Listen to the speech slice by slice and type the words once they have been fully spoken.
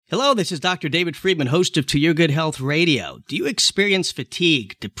Hello, this is Dr. David Friedman, host of To Your Good Health Radio. Do you experience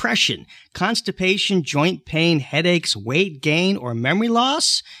fatigue, depression, constipation, joint pain, headaches, weight gain, or memory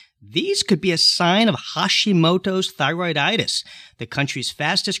loss? These could be a sign of Hashimoto's thyroiditis, the country's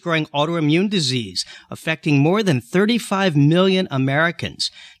fastest growing autoimmune disease, affecting more than 35 million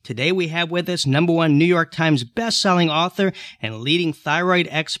Americans. Today we have with us #1 New York Times bestselling author and leading thyroid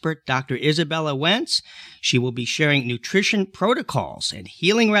expert, Dr. Isabella Wentz. She will be sharing nutrition protocols and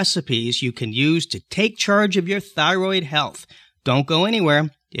healing recipes you can use to take charge of your thyroid health. Don't go anywhere.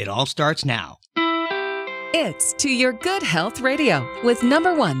 It all starts now. It's To Your Good Health Radio with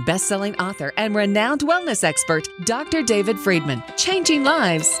 #1 bestselling author and renowned wellness expert, Dr. David Friedman. Changing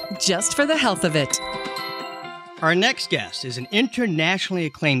lives just for the health of it. Our next guest is an internationally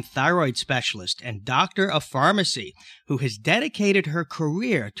acclaimed thyroid specialist and doctor of pharmacy who has dedicated her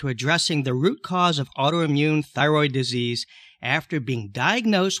career to addressing the root cause of autoimmune thyroid disease after being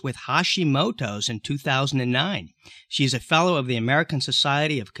diagnosed with Hashimoto's in 2009. She is a fellow of the American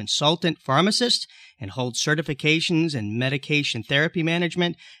Society of Consultant Pharmacists and holds certifications in medication therapy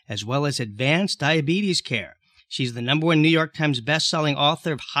management as well as advanced diabetes care. She's the #1 New York Times bestselling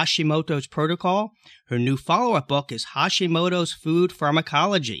author of Hashimoto's Protocol. Her new follow-up book is Hashimoto's Food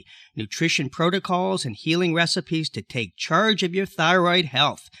Pharmacology, Nutrition Protocols and Healing Recipes to Take Charge of Your Thyroid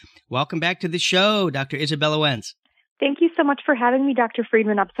Health. Welcome back to the show, Dr. Isabella Wentz. Thank you so much for having me, Dr.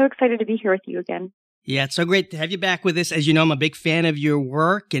 Friedman. I'm so excited to be here with you again. Yeah, it's so great to have you back with us. As you know, I'm a big fan of your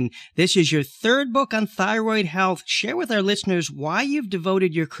work, and this is your third book on thyroid health. Share with our listeners why you've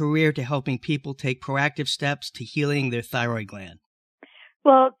devoted your career to helping people take proactive steps to healing their thyroid gland.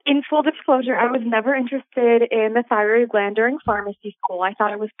 Well, in full disclosure, I was never interested in the thyroid gland during pharmacy school. I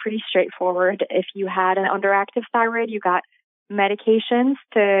thought it was pretty straightforward. If you had an underactive thyroid, you got medications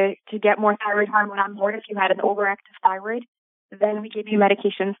to get more thyroid hormone on board. If you had an overactive thyroid, then we gave you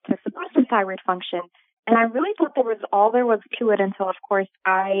medications to suppress the thyroid function. And I really thought there was to it until, of course,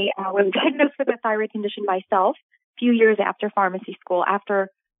 I was diagnosed with a thyroid condition myself a few years after pharmacy school, after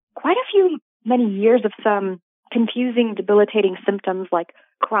many years of some confusing, debilitating symptoms like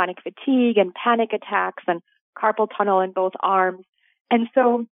chronic fatigue and panic attacks and carpal tunnel in both arms. And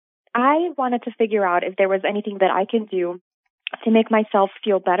so I wanted to figure out if there was anything that I can do to make myself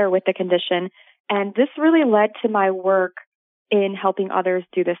feel better with the condition. And this really led to my work in helping others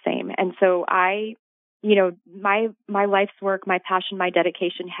do the same. And so my life's work, my passion, my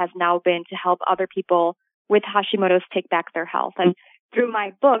dedication has now been to help other people with Hashimoto's take back their health. And through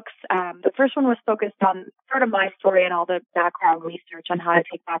my books, the first one was focused on sort of my story and all the background research on how to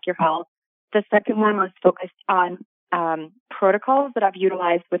take back your health. The second one was focused on protocols that I've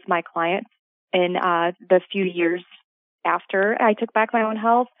utilized with my clients in the few years after I took back my own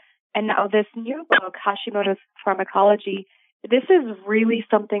health. And now this new book, Hashimoto's Pharmacology, this is really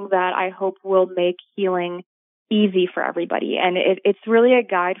something that I hope will make healing easy for everybody. And it's really a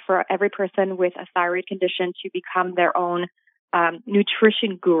guide for every person with a thyroid condition to become their own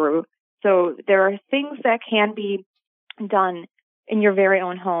nutrition guru. So there are things that can be done in your very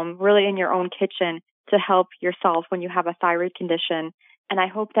own home, really in your own kitchen, to help yourself when you have a thyroid condition. And I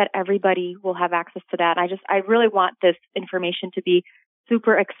hope that everybody will have access to that. I really want this information to be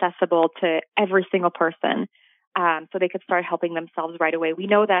super accessible to every single person, so they could start helping themselves right away. We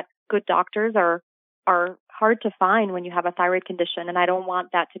know that good doctors are hard to find when you have a thyroid condition, and I don't want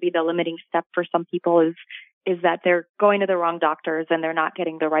that to be the limiting step for some people is that they're going to the wrong doctors and they're not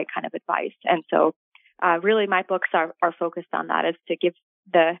getting the right kind of advice. And so really my books are focused on that, is to give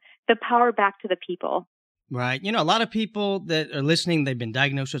the power back to the people. Right. You know, a lot of people that are listening, they've been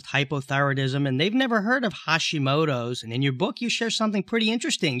diagnosed with hypothyroidism and they've never heard of Hashimoto's. And in your book, you share something pretty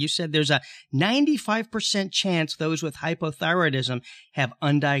interesting. You said there's a 95% chance those with hypothyroidism have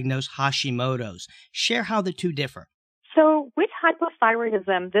undiagnosed Hashimoto's. Share how the two differ. So with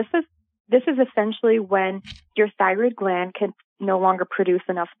hypothyroidism, this is essentially when your thyroid gland can no longer produce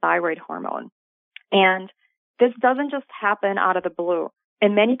enough thyroid hormone. And this doesn't just happen out of the blue.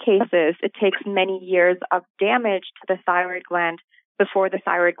 In many cases, it takes many years of damage to the thyroid gland before the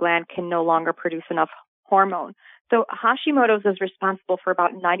thyroid gland can no longer produce enough hormone. So Hashimoto's is responsible for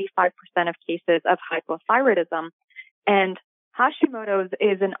about 95% of cases of hypothyroidism. And Hashimoto's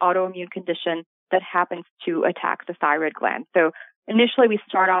is an autoimmune condition that happens to attack the thyroid gland. So initially, we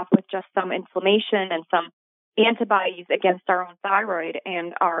start off with just some inflammation and some antibodies against our own thyroid,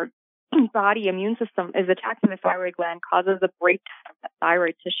 and our body immune system is attacking the thyroid gland, causes a breakdown of the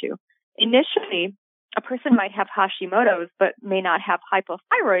thyroid tissue. Initially, a person might have Hashimoto's but may not have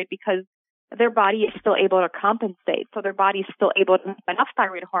hypothyroid because their body is still able to compensate. So their body is still able to make enough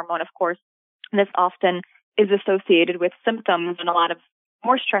thyroid hormone, of course. And this often is associated with symptoms and a lot of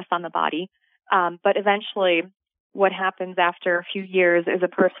more stress on the body. But eventually what happens after a few years is a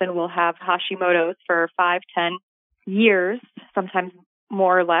person will have Hashimoto's for 5, 10 years, sometimes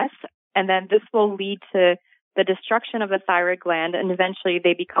more or less. And then this will lead to the destruction of the thyroid gland, and eventually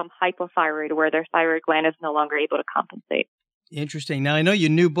they become hypothyroid, where their thyroid gland is no longer able to compensate. Interesting. Now, I know your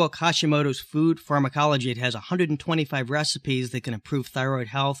new book, Hashimoto's Food Pharmacology, it has 125 recipes that can improve thyroid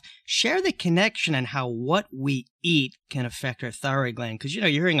health. Share the connection and how what we eat can affect our thyroid gland. Because, you're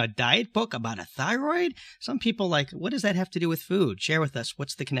hearing a diet book about a thyroid. Some people what does that have to do with food? Share with us.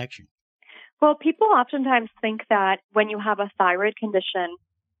 What's the connection? Well, people oftentimes think that when you have a thyroid condition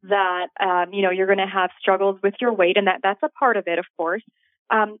that, you're going to have struggles with your weight, and that's a part of it, of course.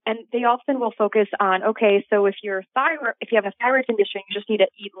 And they often will focus on, okay, so if you have a thyroid condition, you just need to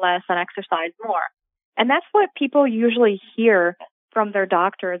eat less and exercise more. And that's what people usually hear from their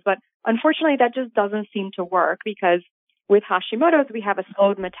doctors. But unfortunately, that just doesn't seem to work, because with Hashimoto's, we have a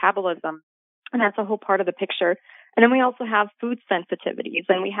slowed metabolism, and that's a whole part of the picture. And then we also have food sensitivities,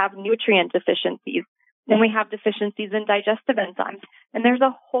 and we have nutrient deficiencies, and we have deficiencies in digestive enzymes. And there's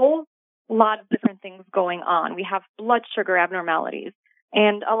a whole lot of different things going on. We have blood sugar abnormalities.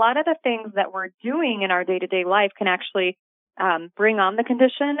 And a lot of the things that we're doing in our day-to-day life can actually bring on the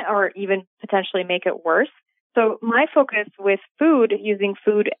condition or even potentially make it worse. So my focus with food, using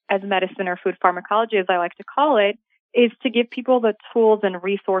food as medicine or food pharmacology, as I like to call it, is to give people the tools and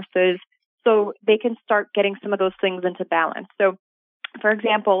resources so they can start getting some of those things into balance. So, for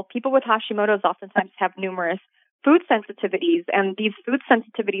example, people with Hashimoto's oftentimes have numerous food sensitivities, and these food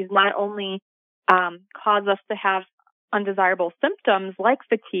sensitivities not only cause us to have undesirable symptoms like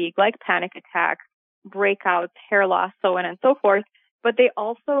fatigue, like panic attacks, breakouts, hair loss, so on and so forth, but they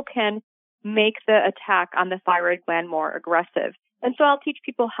also can make the attack on the thyroid gland more aggressive. And so I'll teach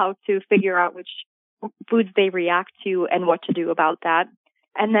people how to figure out which foods they react to and what to do about that.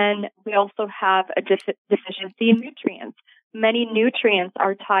 And then we also have a deficiency in nutrients. Many nutrients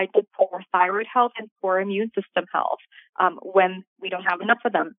are tied to poor thyroid health and poor immune system health when we don't have enough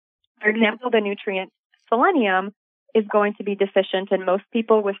of them. For example, the nutrient selenium is going to be deficient in most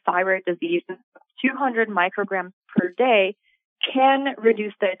people with thyroid disease. 200 micrograms per day can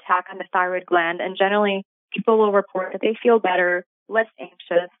reduce the attack on the thyroid gland, and generally people will report that they feel better, less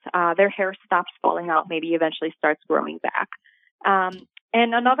anxious, their hair stops falling out, maybe eventually starts growing back.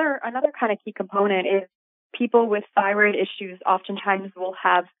 And another kind of key component is people with thyroid issues oftentimes will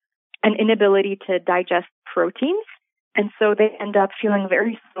have an inability to digest proteins, and so they end up feeling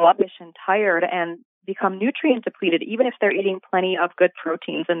very sluggish and tired and become nutrient depleted, even if they're eating plenty of good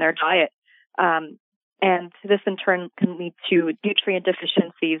proteins in their diet. And this in turn can lead to nutrient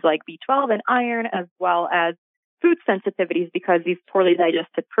deficiencies like B12 and iron, as well as food sensitivities, because these poorly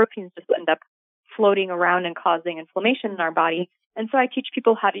digested proteins just end up floating around and causing inflammation in our body. And so I teach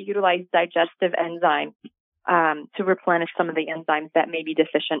people how to utilize digestive enzymes to replenish some of the enzymes that may be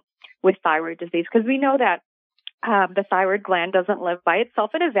deficient with thyroid disease, because we know that the thyroid gland doesn't live by itself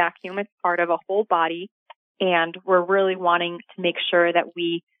in a vacuum. It's part of a whole body, and we're really wanting to make sure that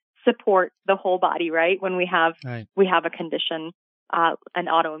we support the whole body, right? When we have a condition, an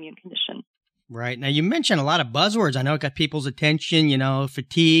autoimmune condition. Right. Now, you mentioned a lot of buzzwords. I know it got people's attention,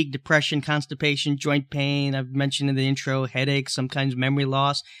 fatigue, depression, constipation, joint pain. I've mentioned in the intro, headaches, sometimes memory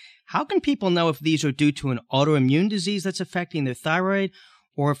loss. How can people know if these are due to an autoimmune disease that's affecting their thyroid,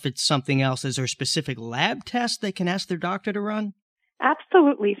 or if it's something else? Is there a specific lab test they can ask their doctor to run?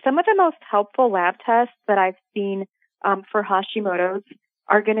 Absolutely. Some of the most helpful lab tests that I've seen for Hashimoto's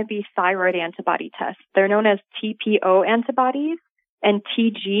are going to be thyroid antibody tests. They're known as TPO antibodies and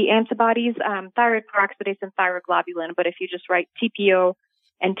TG antibodies, thyroid peroxidase and thyroglobulin. But if you just write TPO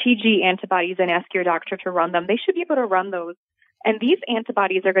and TG antibodies and ask your doctor to run them, they should be able to run those. And these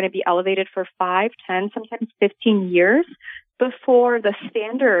antibodies are going to be elevated for 5, 10, sometimes 15 years before the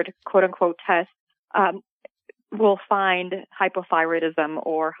standard quote-unquote test will find hypothyroidism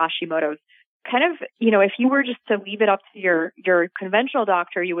or Hashimoto's. Kind of, if you were just to leave it up to your conventional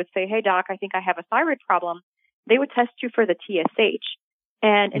doctor, you would say, hey, doc, I think I have a thyroid problem. They would test you for the TSH.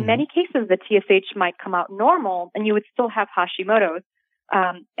 And in many cases, the TSH might come out normal and you would still have Hashimoto's.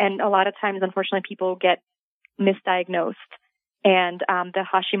 And a lot of times, unfortunately, people get misdiagnosed. And the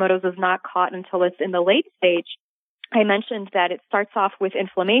Hashimoto's is not caught until it's in the late stage. I mentioned that it starts off with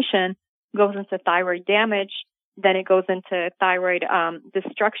inflammation, goes into thyroid damage, then it goes into thyroid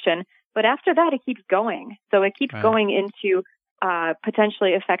destruction. But after that, it keeps going. So it keeps going into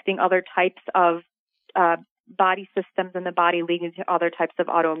potentially affecting other types of body systems in the body, leading to other types of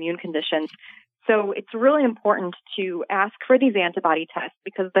autoimmune conditions. So it's really important to ask for these antibody tests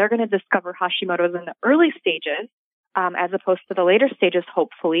because they're going to discover Hashimoto's in the early stages as opposed to the later stages,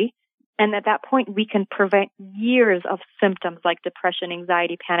 hopefully. And at that point, we can prevent years of symptoms like depression,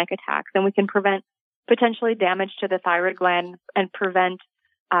 anxiety, panic attacks, and we can prevent potentially damage to the thyroid gland and prevent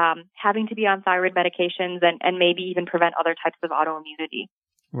having to be on thyroid medications and maybe even prevent other types of autoimmunity.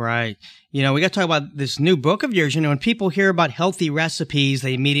 Right. We got to talk about this new book of yours. When people hear about healthy recipes,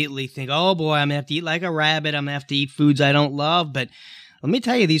 they immediately think, oh boy, I'm going to have to eat like a rabbit. I'm going to have to eat foods I don't love. But let me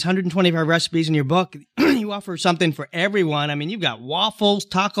tell you, these 125 recipes in your book, you offer something for everyone. I mean, you've got waffles,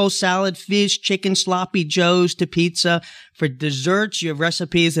 taco salad, fish, chicken, sloppy joes to pizza. For desserts, you have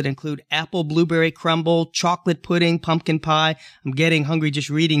recipes that include apple blueberry crumble, chocolate pudding, pumpkin pie. I'm getting hungry just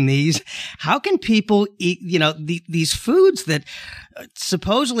reading these. How can people eat, these foods that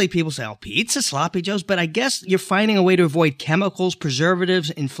supposedly people say, oh, pizza, sloppy joes, but I guess you're finding a way to avoid chemicals, preservatives,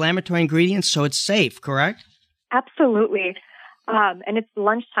 inflammatory ingredients, so it's safe, correct? Absolutely. And it's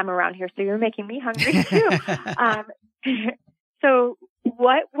lunchtime around here, so you're making me hungry too. So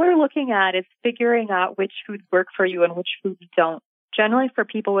what we're looking at is figuring out which foods work for you and which foods don't. Generally, for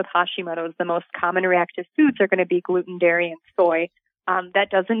people with Hashimoto's, the most common reactive foods are going to be gluten, dairy, and soy. That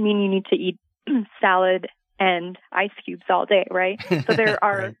doesn't mean you need to eat salad and ice cubes all day, right? So there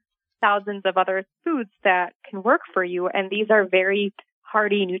are Right. thousands of other foods that can work for you, and these are very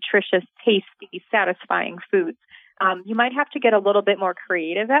hearty, nutritious, tasty, satisfying foods. You might have to get a little bit more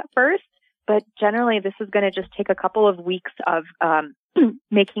creative at first, but generally this is going to just take a couple of weeks of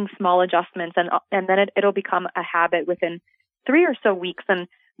making small adjustments, and then it'll become a habit within 3 or so weeks. And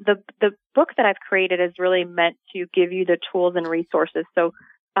the book that I've created is really meant to give you the tools and resources. So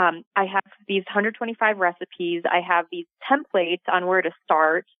I have these 125 recipes. I have these templates on where to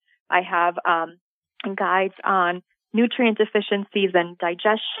start. I have guides on nutrient deficiencies and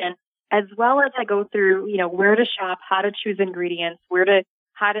digestion, as well as I go through, where to shop, how to choose ingredients,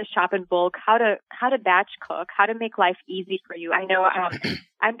 how to shop in bulk, how to batch cook, how to make life easy for you. I know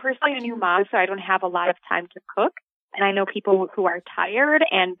I'm personally a new mom, so I don't have a lot of time to cook. And I know people who are tired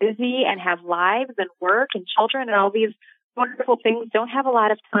and busy and have lives and work and children and all these wonderful things don't have a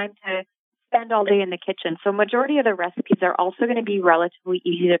lot of time to spend all day in the kitchen. So majority of the recipes are also going to be relatively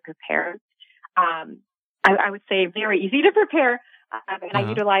easy to prepare. I would say very easy to prepare. And I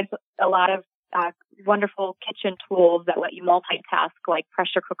utilize a lot of wonderful kitchen tools that let you multitask, like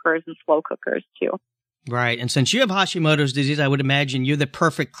pressure cookers and slow cookers too. Right. And since you have Hashimoto's disease, I would imagine you're the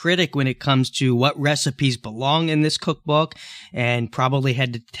perfect critic when it comes to what recipes belong in this cookbook, and probably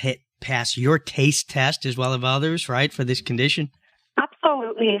had to pass your taste test as well as others, right, for this condition?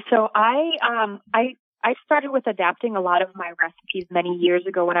 Absolutely. So I started with adapting a lot of my recipes many years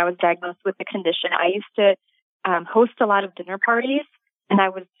ago when I was diagnosed with the condition. I used to host a lot of dinner parties, and I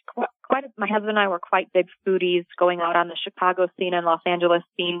was my husband and I were quite big foodies, going out on the Chicago scene and Los Angeles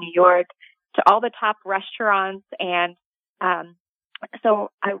scene, New York, to all the top restaurants. And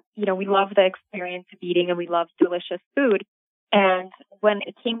so we love the experience of eating, and we love delicious food. And when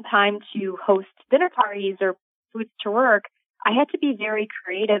it came time to host dinner parties or foods to work, I had to be very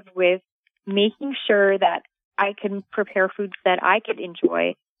creative with making sure that I can prepare foods that I could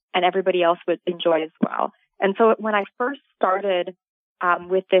enjoy and everybody else would enjoy as well. And so when I first started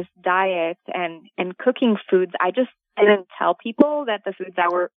with this diet and cooking foods, I just didn't tell people that the foods I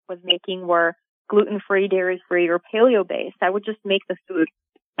was making were gluten-free, dairy-free, or paleo-based. I would just make the food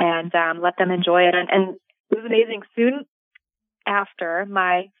and let them enjoy it. And it was amazing. Soon after,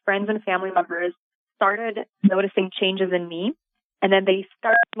 my friends and family members started noticing changes in me, and then they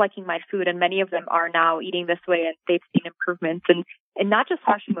started liking my food, and many of them are now eating this way, and they've seen improvements. And not just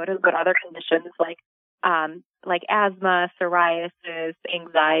Hashimoto's, but other conditions like asthma, psoriasis,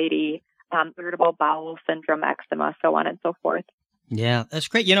 anxiety, irritable bowel syndrome, eczema, so on and so forth. Yeah, that's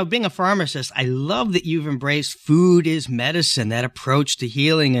great. Being a pharmacist, I love that you've embraced food is medicine, that approach to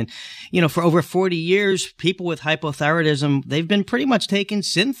healing. And, for over 40 years, people with hypothyroidism, they've been pretty much taking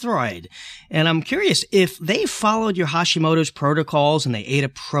Thyroid. And I'm curious, if they followed your Hashimoto's protocols and they ate a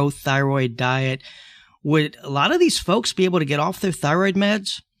pro-thyroid diet, would a lot of these folks be able to get off their thyroid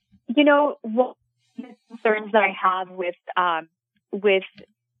meds? One of the concerns that I have with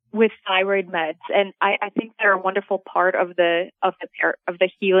thyroid meds, and I think they're a wonderful part of the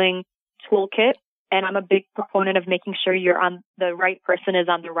healing toolkit. And I'm a big proponent of making sure the right person is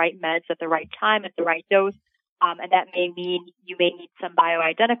on the right meds at the right time, at the right dose. And that may mean you may need some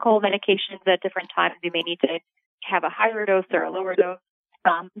bioidentical medications at different times. You may need to have a higher dose or a lower dose.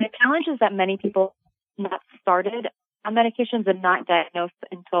 The challenge is that many people not started on medications and not diagnosed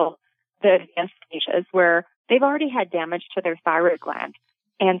until the advanced stages where they've already had damage to their thyroid gland.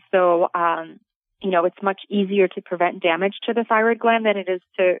 And so, it's much easier to prevent damage to the thyroid gland than it is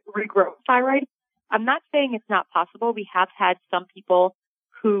to regrow thyroid. I'm not saying it's not possible. We have had some people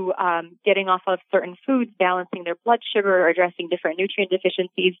who, getting off of certain foods, balancing their blood sugar or addressing different nutrient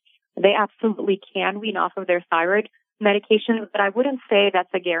deficiencies, they absolutely can wean off of their thyroid medications, but I wouldn't say that's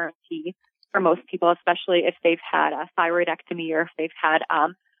a guarantee for most people, especially if they've had a thyroidectomy or if they've had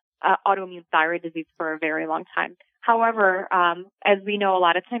autoimmune thyroid disease for a very long time. However, as we know, a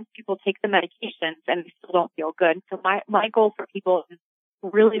lot of times people take the medications and they still don't feel good. So my goal for people is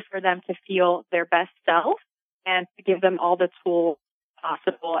really for them to feel their best self and to give them all the tools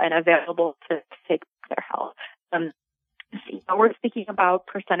possible and available to take their health. We're speaking about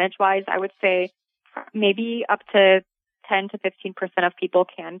percentage-wise, I would say maybe up to 10 to 15% of people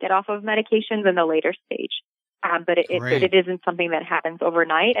can get off of medications in the later stage. But it isn't something that happens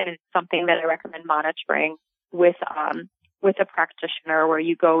overnight, and it's something that I recommend monitoring with a practitioner, where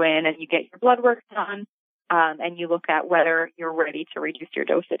you go in and you get your blood work done, and you look at whether you're ready to reduce your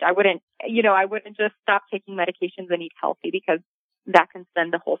dosage. I wouldn't just stop taking medications and eat healthy, because that can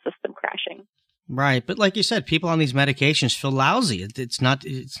send the whole system crashing. Right. But like you said, people on these medications feel lousy. It's not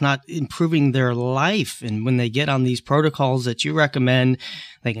improving their life. And when they get on these protocols that you recommend,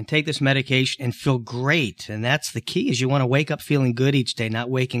 they can take this medication and feel great. And that's the key, is you want to wake up feeling good each day, not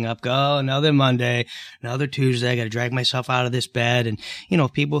waking up, go, another Monday, another Tuesday, I got to drag myself out of this bed. And,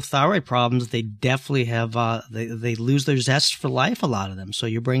 people with thyroid problems, they definitely have, they lose their zest for life, a lot of them. So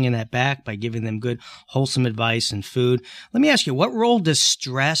you're bringing that back by giving them good, wholesome advice and food. Let me ask you, what role does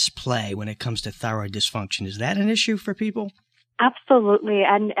stress play when it comes to thyroid dysfunction? Is that an issue for people? Absolutely.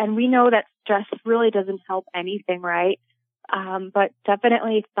 And we know that stress really doesn't help anything, right? But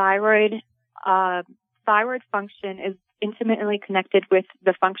definitely thyroid function is intimately connected with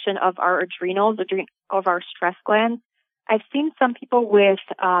the function of our adrenals, of our stress glands. I've seen some people with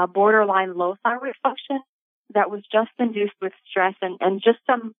borderline low thyroid function that was just induced with stress, and just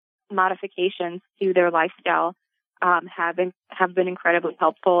some modifications to their lifestyle have been incredibly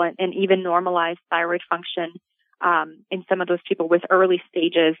helpful, and even normalized thyroid function in some of those people with early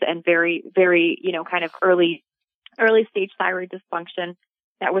stages and very, very, kind of early stage thyroid dysfunction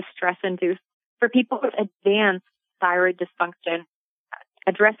that was stress induced. For people with advanced thyroid dysfunction,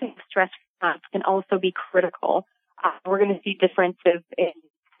 addressing stress response can also be critical. We're going to see differences in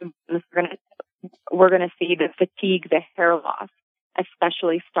symptoms. We're going to see the fatigue, the hair loss,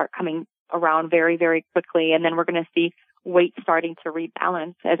 especially start coming around very, very quickly. And then we're going to see weight starting to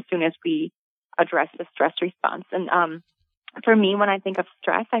rebalance as soon as we address the stress response. And for me, when I think of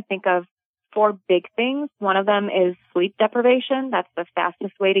stress, I think of 4 big things. One of them is sleep deprivation. That's the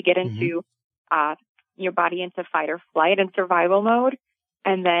fastest way to get into your body into fight or flight and survival mode.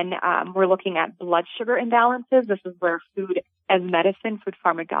 And then we're looking at blood sugar imbalances. This is where food as medicine, food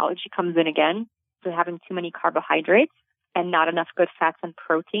pharmacology comes in again. So having too many carbohydrates and not enough good fats and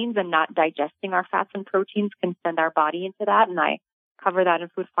proteins, and not digesting our fats and proteins can send our body into that. And I cover that in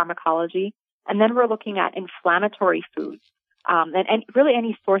food pharmacology. And then we're looking at inflammatory foods, and really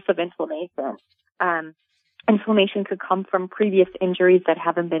any source of inflammation. Inflammation could come from previous injuries that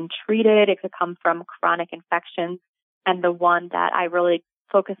haven't been treated. It could come from chronic infections. And the one that I really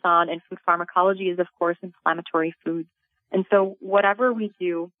focus on in food pharmacology is, of course, inflammatory foods. And so whatever we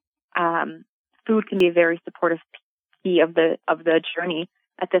do, food can be a very supportive key of the journey.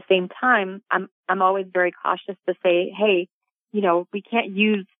 At the same time, I'm always very cautious to say, hey, we can't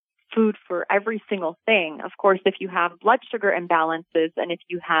use food for every single thing. Of course, if you have blood sugar imbalances and if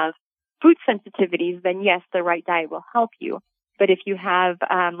you have food sensitivities, then yes, the right diet will help you. But if you have,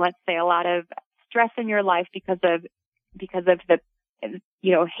 let's say, a lot of stress in your life because of the,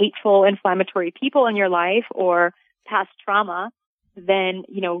 hateful, inflammatory people in your life or past trauma, then,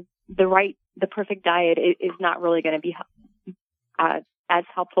 the perfect diet is not really going to be as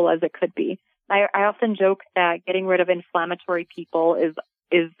helpful as it could be. I often joke that getting rid of inflammatory people is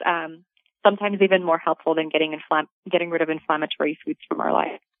sometimes even more helpful than getting rid of inflammatory foods from our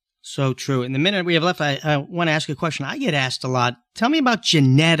life. So true. In the minute we have left, I want to ask you a question I get asked a lot. Tell me about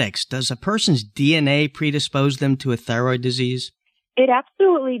genetics. Does a person's DNA predispose them to a thyroid disease? It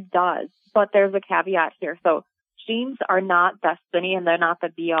absolutely does, but there's a caveat here. So genes are not destiny, and they're not the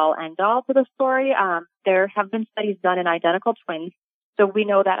be-all, end-all to the story. There have been studies done in identical twins. So we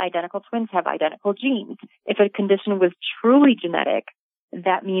know that identical twins have identical genes. If a condition was truly genetic,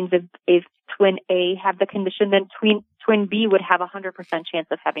 that means if twin A have the condition, then twin B would have a 100% chance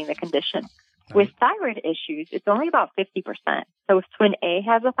of having the condition. Right. With thyroid issues, it's only about 50%. So if twin A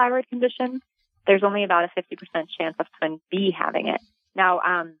has a thyroid condition, there's only about a 50% chance of twin B having it. Now,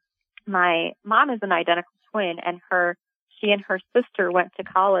 my mom is an identical twin, and she and her sister went to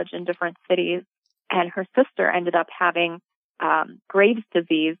college in different cities, and her sister ended up having Graves'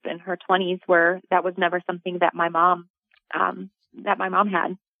 disease in her 20s, where that was never something that my mom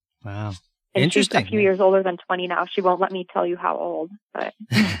had. Wow. And Interesting. She's a few years older than 20 now. She won't let me tell you how old, but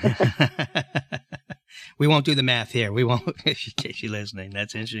we won't do the math here. We won't, in case you're listening.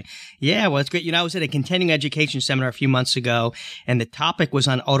 That's interesting. Yeah, well, it's great. I was at a continuing education seminar a few months ago, and the topic was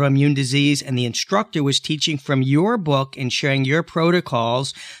on autoimmune disease, and the instructor was teaching from your book and sharing your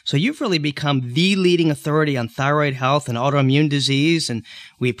protocols. So you've really become the leading authority on thyroid health and autoimmune disease, and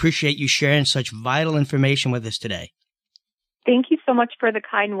we appreciate you sharing such vital information with us today. Thank you so much for the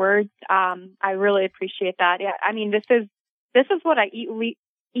kind words. I really appreciate that. Yeah, I mean, this is what I eat,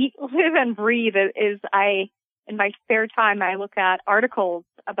 live, and breathe. In my spare time, I look at articles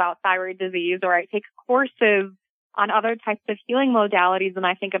about thyroid disease, or I take courses on other types of healing modalities, and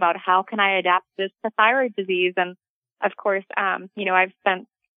I think about how can I adapt this to thyroid disease. And of course, I've spent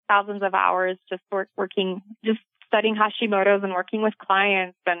thousands of hours just studying Hashimoto's and working with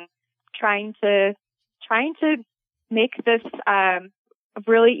clients and trying to make this a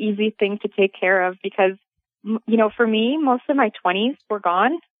really easy thing to take care of, because, for me, most of my 20s were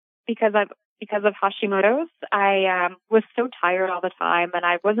gone because of Hashimoto's. I was so tired all the time, and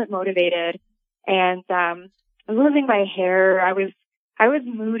I wasn't motivated, and I was losing my hair. I was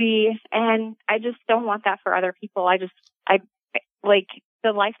moody, and I just don't want that for other people. I like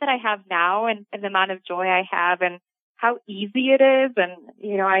the life that I have now, and the amount of joy I have, and how easy it is. And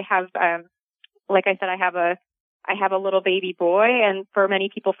I have, like I said, I have a little baby boy, and for many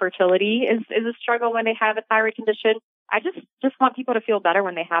people, fertility is a struggle when they have a thyroid condition. I just want people to feel better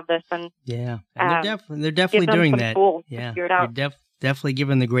when they have this, and they're definitely doing that. Yeah, they're definitely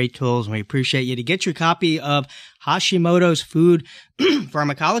giving the great tools, and we appreciate you. To get your copy of Hashimoto's Food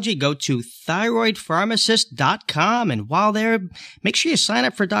Pharmacology, go to thyroidpharmacist.com, and while there, make sure you sign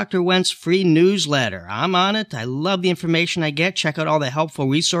up for Dr. Went's free newsletter. I'm on it. I love the information I get. Check out all the helpful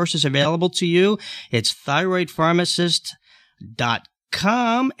resources available to you. It's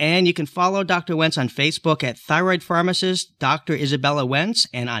thyroidpharmacist.com. And you can follow Dr. Wentz on Facebook at Thyroid Pharmacist Dr. Isabella Wentz,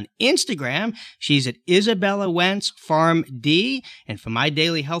 and on Instagram, she's at Isabella Wentz PharmD. And for my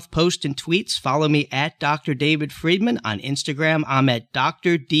daily health posts and tweets, follow me at Dr. David Friedman. On Instagram, I'm at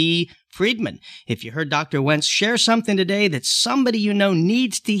Dr. D. Friedman. If you heard Dr. Wentz share something today that somebody you know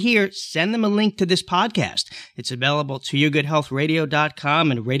needs to hear, send them a link to this podcast. It's available to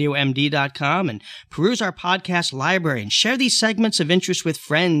YourGoodHealthRadio.com and RadioMD.com, and peruse our podcast library and share these segments of interest with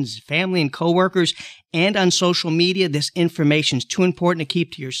friends, family, and coworkers, and on social media. This information is too important to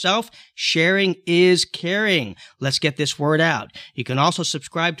keep to yourself. Sharing is caring. Let's get this word out. You can also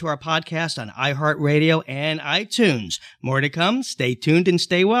subscribe to our podcast on iHeartRadio and iTunes. More to come. Stay tuned and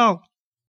stay well.